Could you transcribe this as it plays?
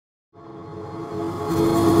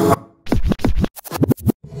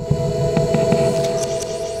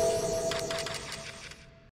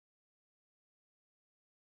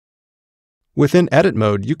Within Edit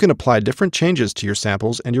mode, you can apply different changes to your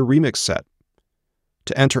samples and your remix set.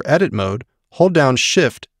 To enter Edit mode, hold down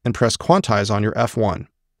Shift and press Quantize on your F1.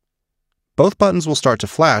 Both buttons will start to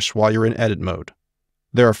flash while you're in Edit mode.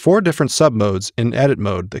 There are 4 different sub-modes in Edit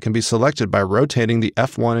mode that can be selected by rotating the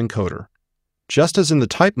F1 encoder. Just as in the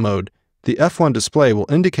Type mode, the F1 display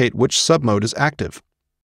will indicate which sub-mode is active.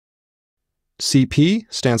 CP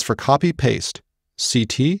stands for Copy-Paste.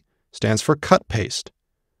 CT stands for Cut-Paste.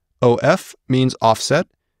 OF means Offset,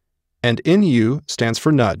 and NU stands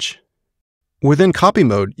for Nudge. Within Copy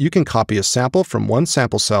mode, you can copy a sample from one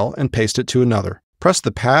sample cell and paste it to another. Press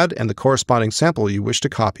the pad and the corresponding sample you wish to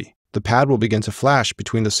copy. The pad will begin to flash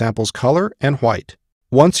between the sample's color and white.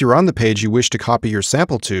 Once you're on the page you wish to copy your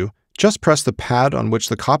sample to, just press the pad on which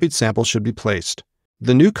the copied sample should be placed.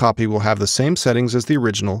 The new copy will have the same settings as the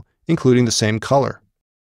original, including the same color.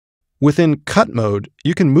 Within Cut mode,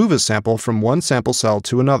 you can move a sample from one sample cell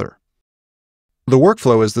to another. The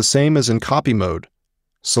workflow is the same as in Copy mode.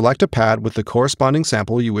 Select a pad with the corresponding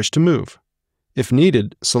sample you wish to move. If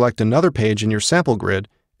needed, select another page in your sample grid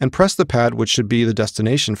and press the pad which should be the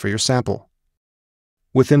destination for your sample.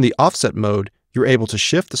 Within the Offset mode, you're able to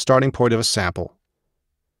shift the starting point of a sample.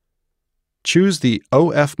 Choose the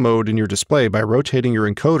OF mode in your display by rotating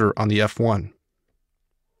your encoder on the F1.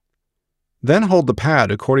 Then hold the pad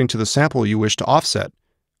according to the sample you wish to offset.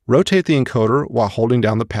 Rotate the encoder while holding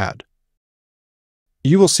down the pad.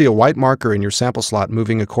 You will see a white marker in your sample slot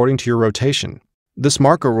moving according to your rotation. This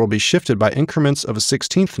marker will be shifted by increments of a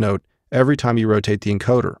 16th note every time you rotate the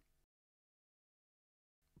encoder.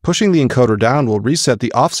 Pushing the encoder down will reset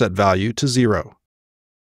the offset value to 0.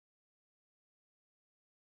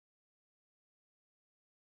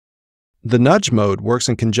 The Nudge mode works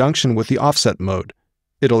in conjunction with the Offset mode.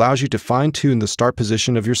 It allows you to fine-tune the start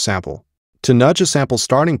position of your sample. To nudge a sample's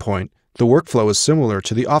starting point, the workflow is similar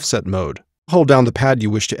to the Offset mode. Hold down the pad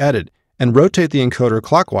you wish to edit and rotate the encoder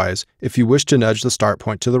clockwise if you wish to nudge the start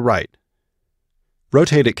point to the right.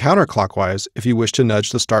 Rotate it counterclockwise if you wish to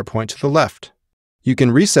nudge the start point to the left. You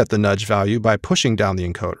can reset the nudge value by pushing down the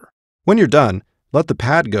encoder. When you're done, let the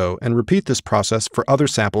pad go and repeat this process for other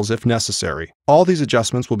samples if necessary. All these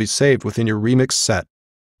adjustments will be saved within your remix set.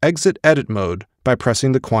 Exit Edit mode by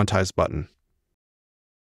pressing the Quantize button.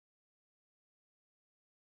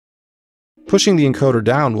 Pushing the encoder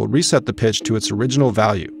down will reset the pitch to its original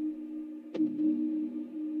value.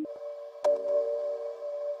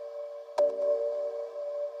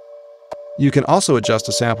 You can also adjust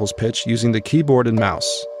a sample's pitch using the keyboard and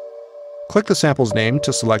mouse. Click the sample's name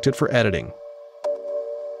to select it for editing.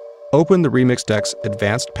 Open the Remix Deck's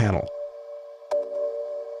Advanced panel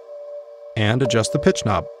and adjust the pitch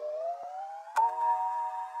knob.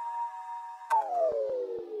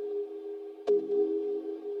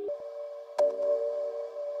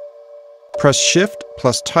 Press Shift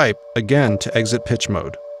plus Type again to exit pitch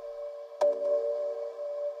mode.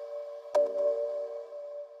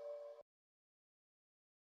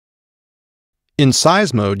 In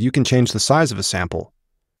Size mode, you can change the size of a sample.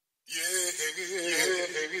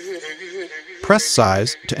 Press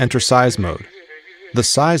Size to enter Size mode. The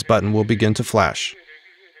Size button will begin to flash.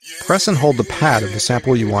 Press and hold the pad of the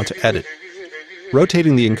sample you want to edit.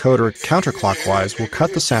 Rotating the encoder counterclockwise will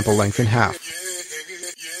cut the sample length in half.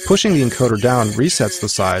 Pushing the encoder down resets the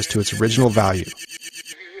size to its original value.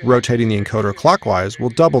 Rotating the encoder clockwise will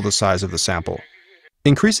double the size of the sample.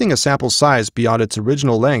 Increasing a sample's size beyond its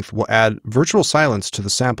original length will add virtual silence to the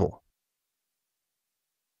sample.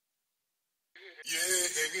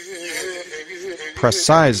 Press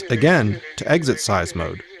Size again to exit Size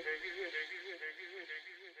mode.